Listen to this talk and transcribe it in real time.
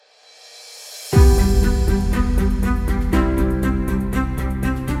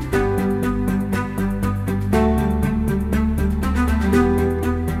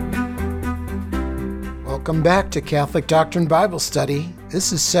Welcome back to Catholic Doctrine Bible Study.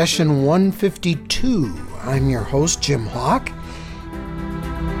 This is session 152. I'm your host, Jim Hawk.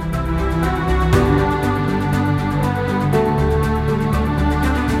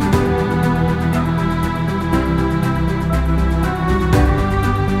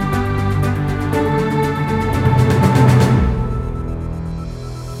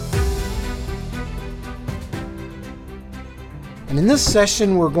 And in this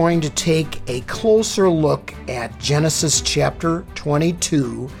session, we're going to take a closer look at Genesis chapter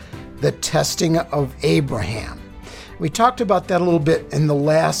 22, the testing of Abraham. We talked about that a little bit in the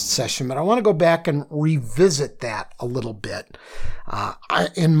last session, but I want to go back and revisit that a little bit.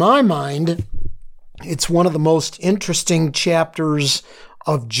 In my mind, it's one of the most interesting chapters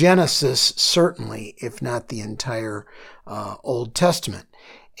of Genesis, certainly, if not the entire Old Testament.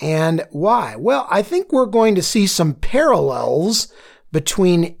 And why? Well, I think we're going to see some parallels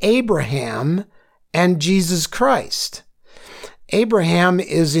between Abraham and Jesus Christ. Abraham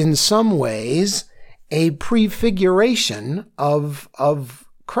is in some ways a prefiguration of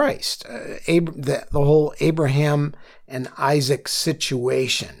Christ, the whole Abraham and Isaac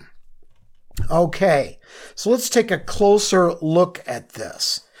situation. Okay, so let's take a closer look at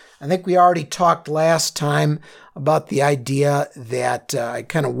this. I think we already talked last time about the idea that I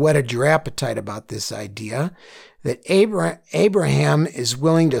kind of whetted your appetite about this idea that Abraham is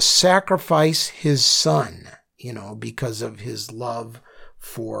willing to sacrifice his son, because of his love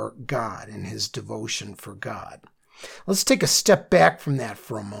for God and his devotion for God. Let's take a step back from that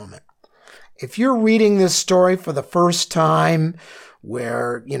for a moment. If you're reading this story for the first time,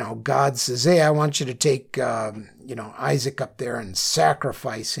 where, God says, hey, I want you to take, Isaac up there and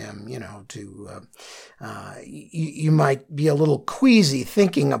sacrifice him, you might be a little queasy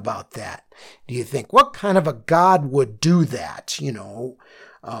thinking about that. Do you think, what kind of a God would do that?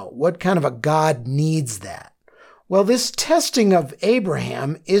 What kind of a God needs that? Well, this testing of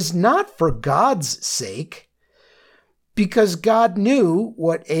Abraham is not for God's sake, because God knew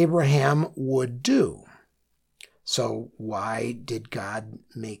what Abraham would do. So why did God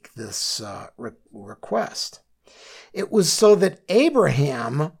make this request? It was so that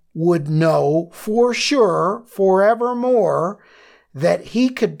Abraham would know for sure, forevermore, that he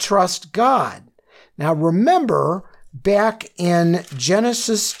could trust God. Now remember, back in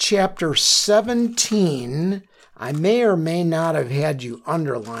Genesis chapter 17, I may or may not have had you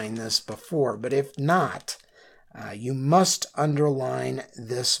underline this before, but if not, you must underline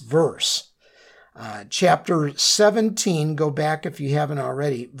this verse. Chapter 17, go back if you haven't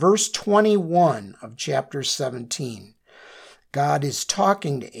already, verse 21 of chapter 17. God is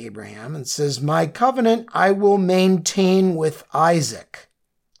talking to Abraham and says, my covenant I will maintain with Isaac.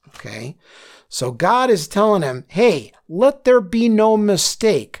 Okay, so God is telling him, hey, let there be no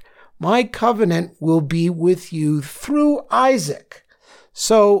mistake. My covenant will be with you through Isaac.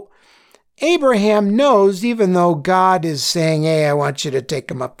 So Abraham knows, even though God is saying, hey, I want you to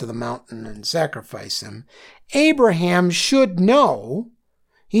take him up to the mountain and sacrifice him, Abraham should know.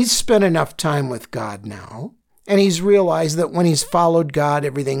 He's spent enough time with God now, and he's realized that when he's followed God,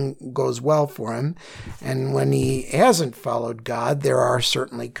 everything goes well for him. And when he hasn't followed God, there are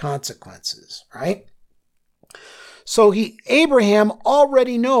certainly consequences, right? So Abraham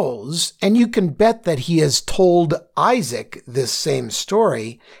already knows, and you can bet that he has told Isaac this same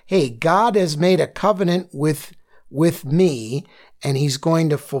story. Hey, God has made a covenant with me, and he's going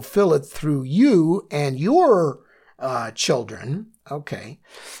to fulfill it through you and your children. Okay.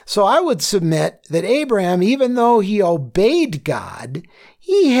 So I would submit that Abraham, even though he obeyed God,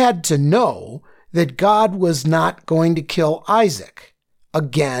 he had to know that God was not going to kill Isaac.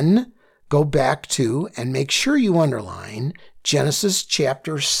 Again, go back to and make sure you underline Genesis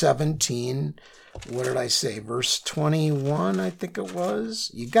chapter 17. What did I say? Verse 21, I think it was.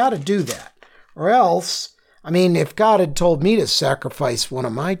 You got to do that. Or else, if God had told me to sacrifice one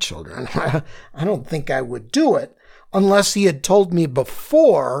of my children, I don't think I would do it unless he had told me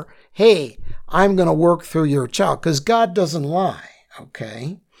before, hey, I'm going to work through your child, because God doesn't lie,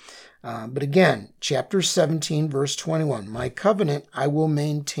 okay? But again, chapter 17, verse 21, my covenant I will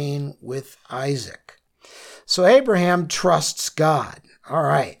maintain with Isaac. So Abraham trusts God. All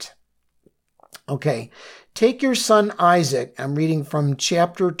right. Okay. Take your son Isaac. I'm reading from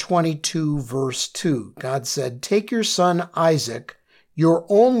chapter 22, verse 2. God said, take your son Isaac, your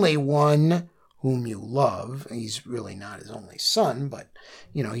only one whom you love. He's really not his only son, but,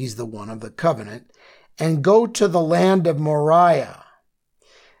 he's the one of the covenant. And go to the land of Moriah.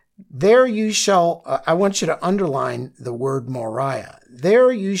 There you shall, I want you to underline the word Moriah.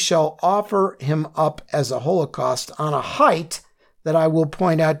 There you shall offer him up as a holocaust on a height that I will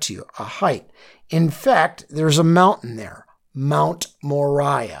point out to you, a height. In fact, there's a mountain there, Mount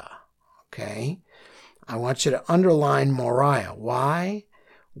Moriah. Okay? I want you to underline Moriah. Why?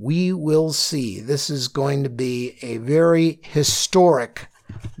 We will see. This is going to be a very historic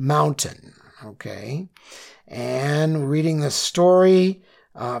mountain. Okay? And reading the story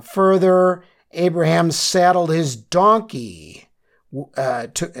further, Abraham saddled his donkey,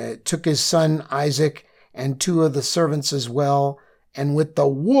 took his son Isaac and 2 of the servants as well, and with the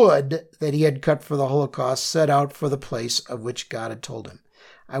wood that he had cut for the Holocaust, set out for the place of which God had told him.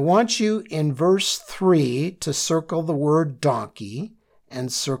 I want you in verse 3 to circle the word donkey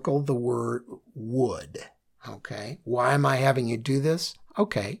and circle the word wood. Okay? Why am I having you do this?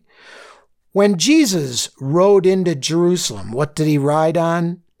 Okay. When Jesus rode into Jerusalem, what did he ride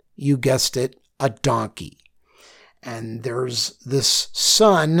on? You guessed it, a donkey. And there's this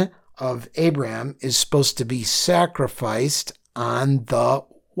son of Abraham is supposed to be sacrificed on the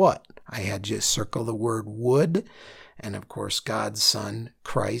what? I had you circle the word wood. And of course, God's son,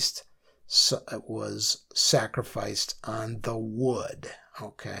 Christ, was sacrificed on the wood.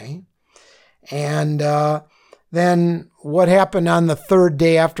 Okay? And then what happened on the 3rd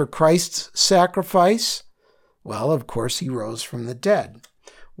day after Christ's sacrifice? Well, of course, he rose from the dead.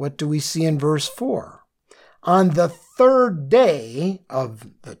 What do we see in verse 4? On the 3rd day of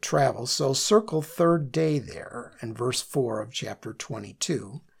the travel, so circle 3rd day there in verse 4 of chapter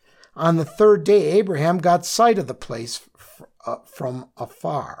 22. On the 3rd day, Abraham got sight of the place from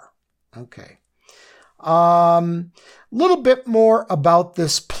afar. Okay. Little bit more about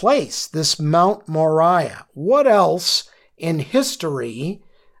this place, this Mount Moriah. What else in history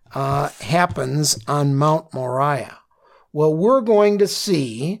happens on Mount Moriah? Well, we're going to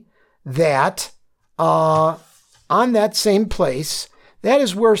see that on that same place, that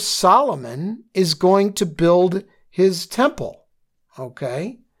is where Solomon is going to build his temple.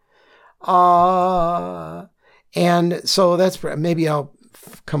 Okay? And so that's, maybe I'll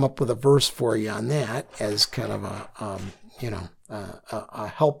come up with a verse for you on that as kind of a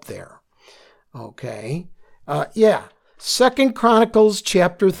help there. Okay. 2 Chronicles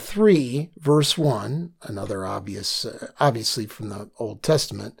chapter 3, verse 1, another obviously from the Old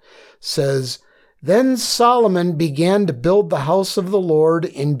Testament, says, Then Solomon began to build the house of the Lord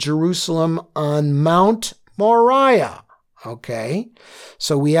in Jerusalem on Mount Moriah. Okay.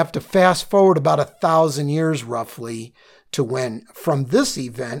 So we have to fast forward about 1,000 years roughly to when, from this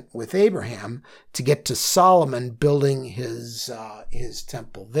event with Abraham, to get to Solomon building his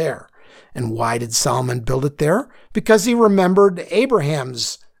temple there. And why did Solomon build it there? Because he remembered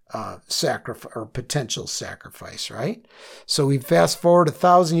Abraham's sacrifice or potential sacrifice, right? So we fast forward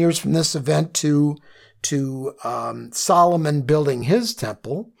 1,000 years from this event to Solomon building his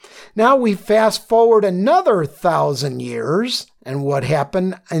temple. Now we fast forward another 1,000 years, and what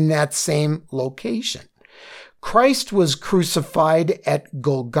happened in that same location? Christ was crucified at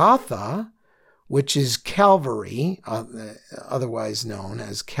Golgotha, which is Calvary, otherwise known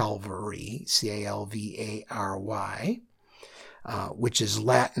as Calvary, Calvary, which is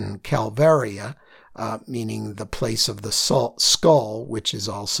Latin Calvaria, meaning the place of the skull, which is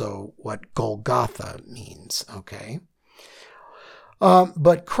also what Golgotha means, okay?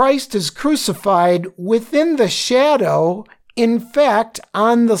 But Christ is crucified within the shadow, in fact,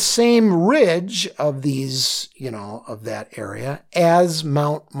 on the same ridge of these, of that area as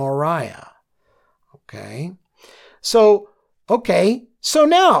Mount Moriah. Okay. So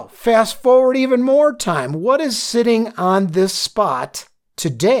now fast forward even more time. What is sitting on this spot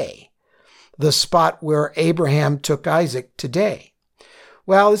today? The spot where Abraham took Isaac today.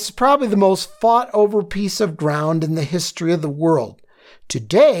 Well, this is probably the most fought over piece of ground in the history of the world.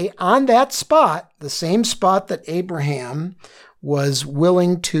 Today, on that spot, the same spot that Abraham was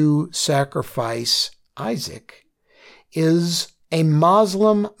willing to sacrifice Isaac, is a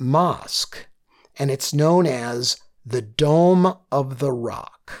Muslim mosque, and it's known as the Dome of the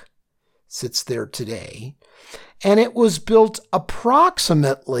Rock. It sits there today, and it was built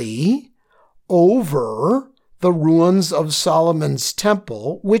approximately over the ruins of Solomon's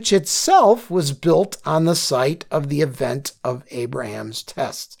temple, which itself was built on the site of the event of Abraham's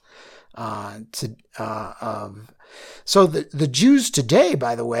test. So the Jews today,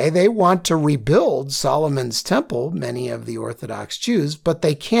 by the way, they want to rebuild Solomon's temple, many of the Orthodox Jews, but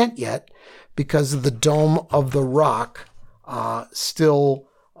they can't yet because of the Dome of the Rock still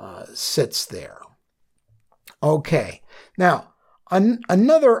sits there. Okay, now,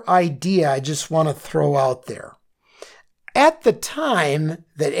 another idea I just want to throw out there. At the time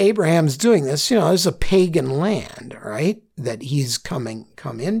that Abraham's doing this, there's a pagan land, right, that he's come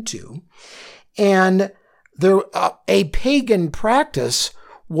into. And there, a pagan practice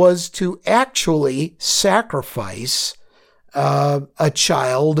was to actually sacrifice a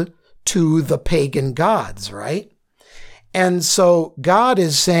child to the pagan gods, right? And so God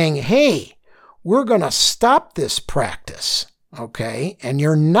is saying, hey, we're going to stop this practice, okay? And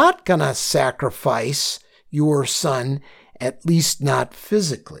you're not going to sacrifice your son, at least not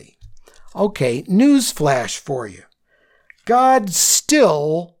physically. Okay, newsflash for you. God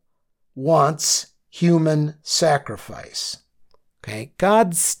still wants human sacrifice. Okay,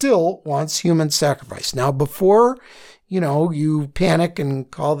 God still wants human sacrifice. Now, before, you panic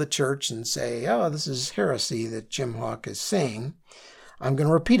and call the church and say, oh, this is heresy that Jim Hawk is saying, I'm going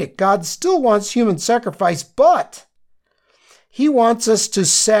to repeat it. God still wants human sacrifice, but he wants us to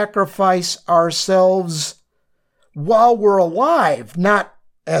sacrifice ourselves while we're alive, not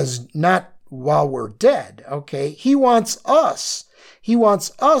while we're dead, okay? He wants us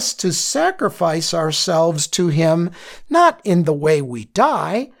to sacrifice ourselves to him, not in the way we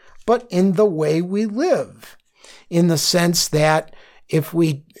die, but in the way we live. In the sense that if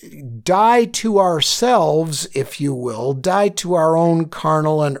we die to ourselves, if you will, die to our own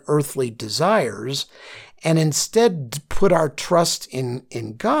carnal and earthly desires, and instead put our trust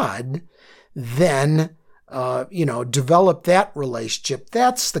in God, then develop that relationship.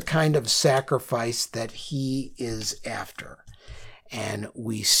 That's the kind of sacrifice that he is after. And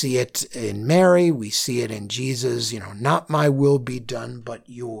we see it in Mary, we see it in Jesus, not my will be done, but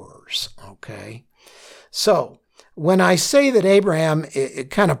yours, okay? So, when I say that Abraham it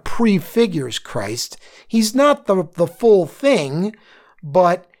kind of prefigures Christ, he's not the full thing,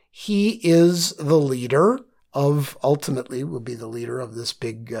 but he is the leader of, ultimately will be the leader of this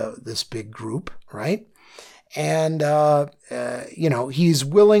big group, right? And, he's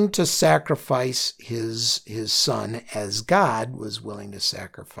willing to sacrifice his son as God was willing to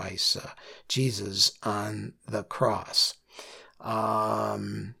sacrifice Jesus on the cross.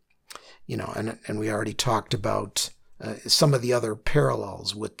 And we already talked about some of the other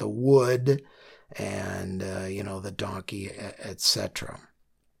parallels with the wood and, the donkey, etc.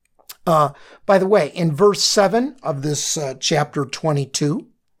 By the way, in verse 7 of this chapter 22,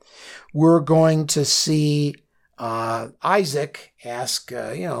 we're going to see Isaac ask,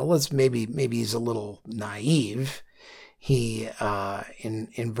 maybe he's a little naive. He,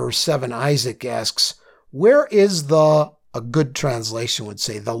 in verse 7, Isaac asks, where is a good translation would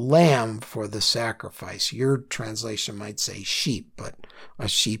say the lamb for the sacrifice. Your translation might say sheep, but a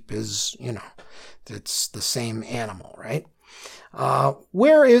sheep is, it's the same animal, right?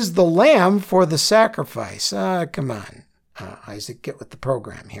 Where is the lamb for the sacrifice? Come on, Isaac, get with the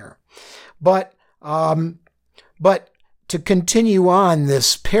program here. But to continue on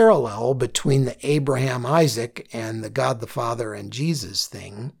this parallel between the Abraham, Isaac, and the God the Father and Jesus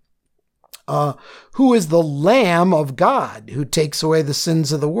thing, who is the Lamb of God who takes away the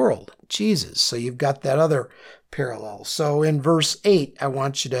sins of the world? Jesus. So you've got that other parallel. So in verse 8, I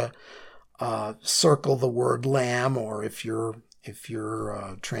want you to circle the word lamb, or if your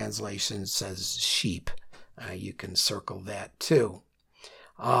translation says sheep, you can circle that too.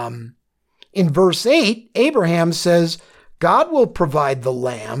 In verse 8, Abraham says, God will provide the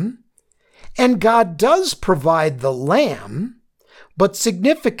lamb, and God does provide the lamb, but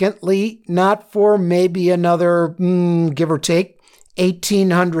significantly not for maybe another, give or take,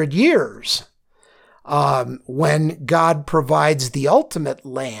 1,800 years, when God provides the ultimate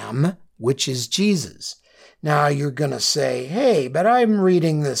lamb, which is Jesus. Now you're going to say, hey, but I'm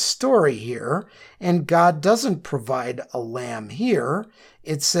reading this story here, and God doesn't provide a lamb here.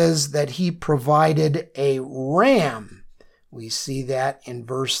 It says that he provided a ram. We see that in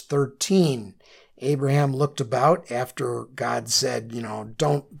verse 13. Abraham looked about after God said,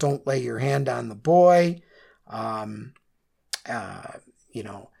 don't lay your hand on the boy.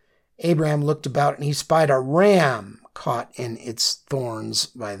 Abraham looked about and he spied a ram caught in its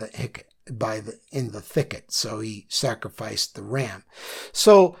thorns in the thicket. So he sacrificed the ram.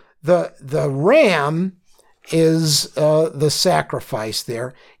 So the ram is the sacrifice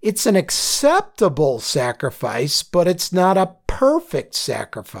there. It's an acceptable sacrifice, but it's not a perfect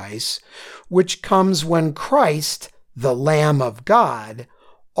sacrifice, which comes when Christ, the Lamb of God,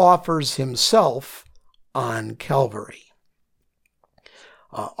 offers himself on Calvary.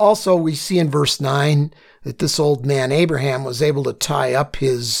 Also, we see in verse 9 that this old man Abraham was able to tie up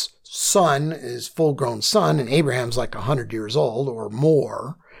his son, his full-grown son, and Abraham's like 100 years old or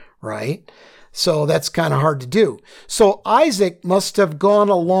more, right? So that's kind of hard to do. So Isaac must have gone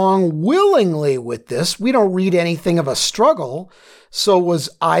along willingly with this. We don't read anything of a struggle. So was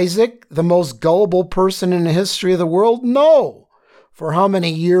Isaac the most gullible person in the history of the world? No. for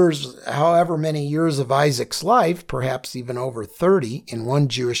however many years of Isaac's life, perhaps even over 30. In one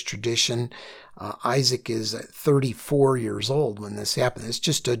Jewish tradition, Isaac is 34 years old when this happened. It's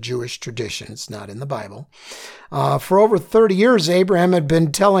just a Jewish tradition. It's not in the Bible. For over 30 years, Abraham had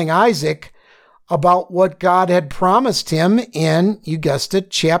been telling Isaac about what God had promised him in, you guessed it,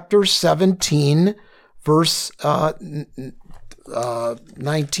 chapter 17, verse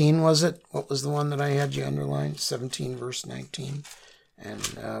 19, was it? What was the one that I had you underline? 17, verse 19.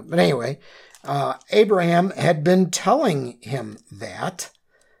 But anyway, Abraham had been telling him that,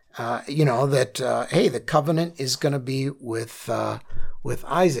 hey, the covenant is going to be with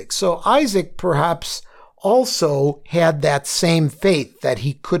Isaac. So Isaac perhaps also had that same faith that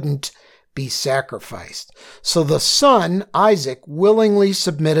he couldn't be sacrificed. So the son, Isaac, willingly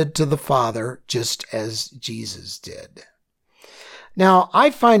submitted to the father just as Jesus did. Now, I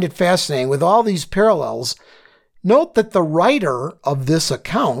find it fascinating with all these parallels. Note that the writer of this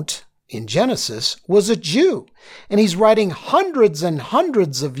account in Genesis was a Jew, and he's writing hundreds and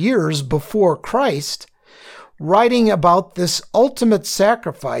hundreds of years before Christ, writing about this ultimate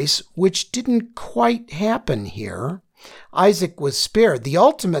sacrifice, which didn't quite happen here. Isaac was spared. The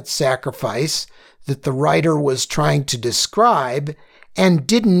ultimate sacrifice that the writer was trying to describe, and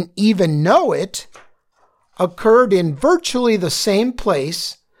didn't even know it, occurred in virtually the same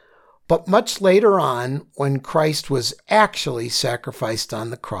place, but much later on when Christ was actually sacrificed on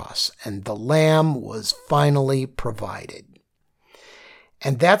the cross and the lamb was finally provided.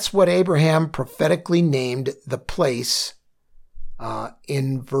 And that's what Abraham prophetically named the place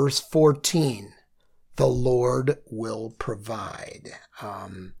in verse 14. The Lord will provide.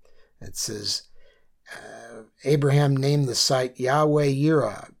 It says, Abraham named the site Yahweh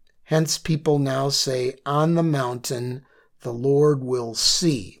Yireh. Hence people now say, on the mountain the Lord will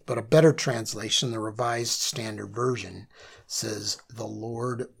see. But a better translation, the Revised Standard Version, says the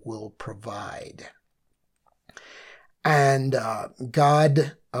Lord will provide. And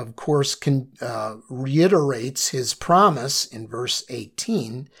God, of course, reiterates his promise in verse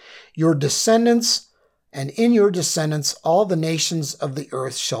 18, your descendants, and in your descendants all the nations of the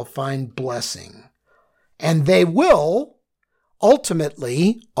earth shall find blessing. And they will,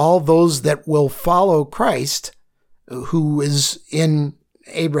 ultimately, all those that will follow Christ, who is in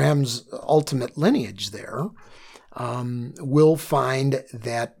Abraham's ultimate lineage there, will find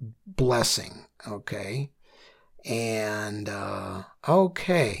that blessing. Okay? And,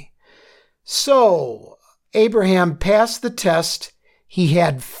 so Abraham passed the test. He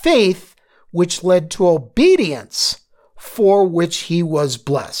had faith, which led to obedience, for which he was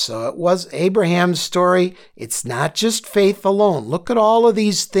blessed. So it was Abraham's story. It's not just faith alone. Look at all of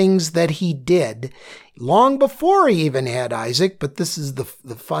these things that he did long before he even had Isaac, but this is the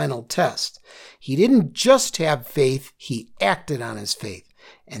final test. He didn't just have faith, he acted on his faith.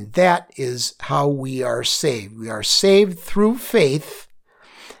 And that is how we are saved. We are saved through faith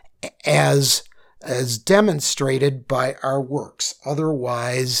as demonstrated by our works.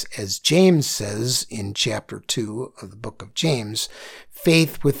 Otherwise, as James says in chapter 2 of the book of James,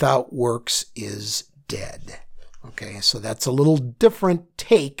 faith without works is dead. Okay, so that's a little different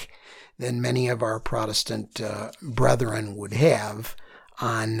take than many of our Protestant brethren would have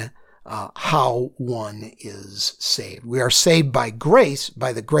on how one is saved. We are saved by grace,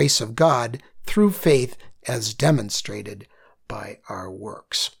 by the grace of God, through faith as demonstrated by our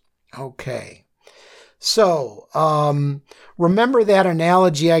works. Okay. So, remember that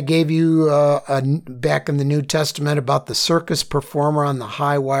analogy I gave you back in the New Testament about the circus performer on the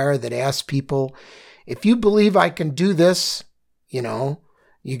high wire that asked people, if you believe I can do this, you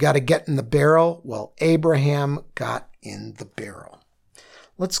got to get in the barrel. Well, Abraham got in the barrel.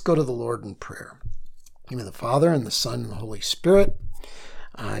 Let's go to the Lord in prayer. In the name of the Father, and the Son, and the Holy Spirit.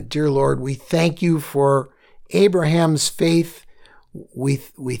 Dear Lord, we thank you for Abraham's faith. We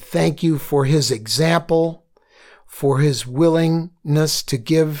thank you for his example, for his willingness to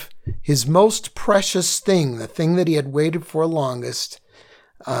give his most precious thing, the thing that he had waited for longest,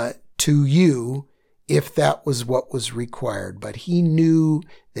 to you, if that was what was required. But he knew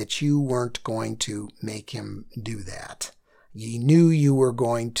that you weren't going to make him do that. You knew you were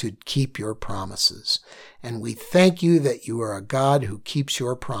going to keep your promises. And we thank you that you are a God who keeps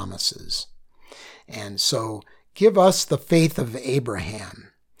your promises. And so give us the faith of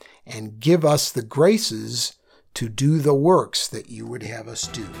Abraham and give us the graces to do the works that you would have us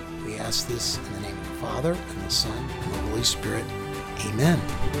do. We ask this in the name of the Father, and the Son, and the Holy Spirit. Amen.